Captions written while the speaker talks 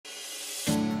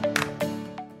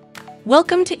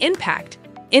Welcome to Impact.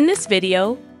 In this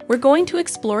video, we're going to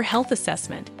explore health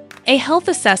assessment. A health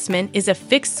assessment is a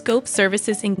fixed-scope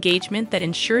services engagement that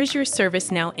ensures your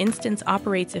ServiceNow instance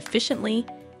operates efficiently,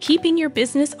 keeping your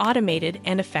business automated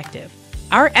and effective.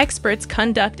 Our experts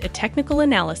conduct a technical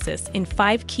analysis in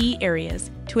 5 key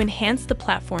areas to enhance the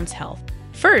platform's health.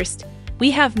 First, we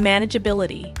have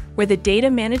manageability, where the data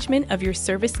management of your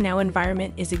ServiceNow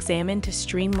environment is examined to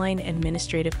streamline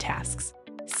administrative tasks.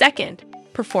 Second,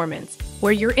 performance,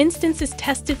 where your instance is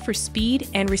tested for speed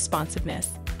and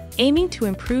responsiveness, aiming to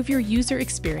improve your user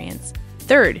experience.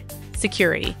 Third,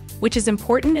 security, which is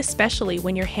important especially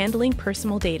when you're handling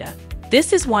personal data.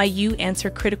 This is why you answer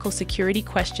critical security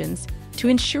questions to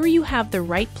ensure you have the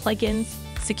right plugins,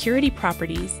 security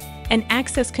properties, and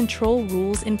access control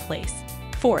rules in place.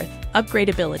 Fourth,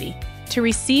 upgradability. To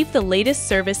receive the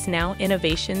latest ServiceNow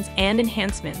innovations and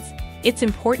enhancements, it's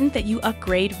important that you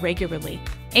upgrade regularly.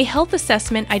 A health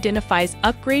assessment identifies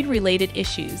upgrade-related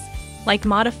issues, like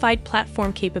modified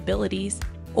platform capabilities,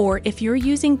 or if you're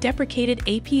using deprecated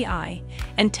API,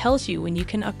 and tells you when you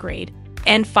can upgrade.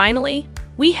 And finally,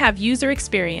 we have user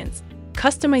experience.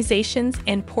 Customizations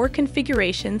and poor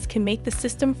configurations can make the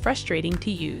system frustrating to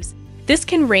use. This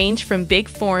can range from big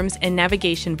forms and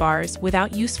navigation bars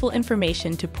without useful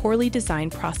information to poorly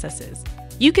designed processes.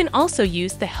 You can also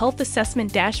use the Health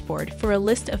Assessment Dashboard for a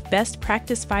list of best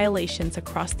practice violations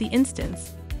across the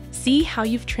instance. See how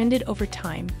you've trended over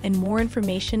time and more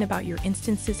information about your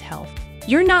instance's health.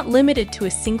 You're not limited to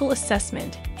a single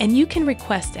assessment, and you can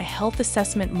request a health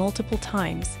assessment multiple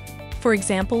times. For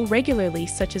example, regularly,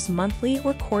 such as monthly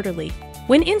or quarterly.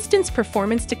 When instance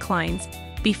performance declines,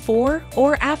 before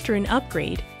or after an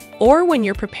upgrade, or when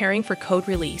you're preparing for code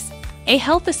release, a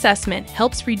health assessment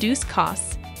helps reduce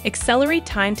costs, accelerate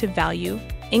time to value,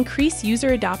 increase user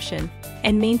adoption,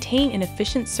 and maintain an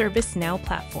efficient ServiceNow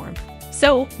platform.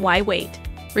 So why wait?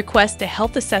 Request a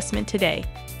health assessment today.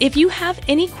 If you have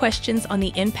any questions on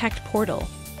the Impact portal,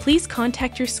 please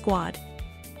contact your squad.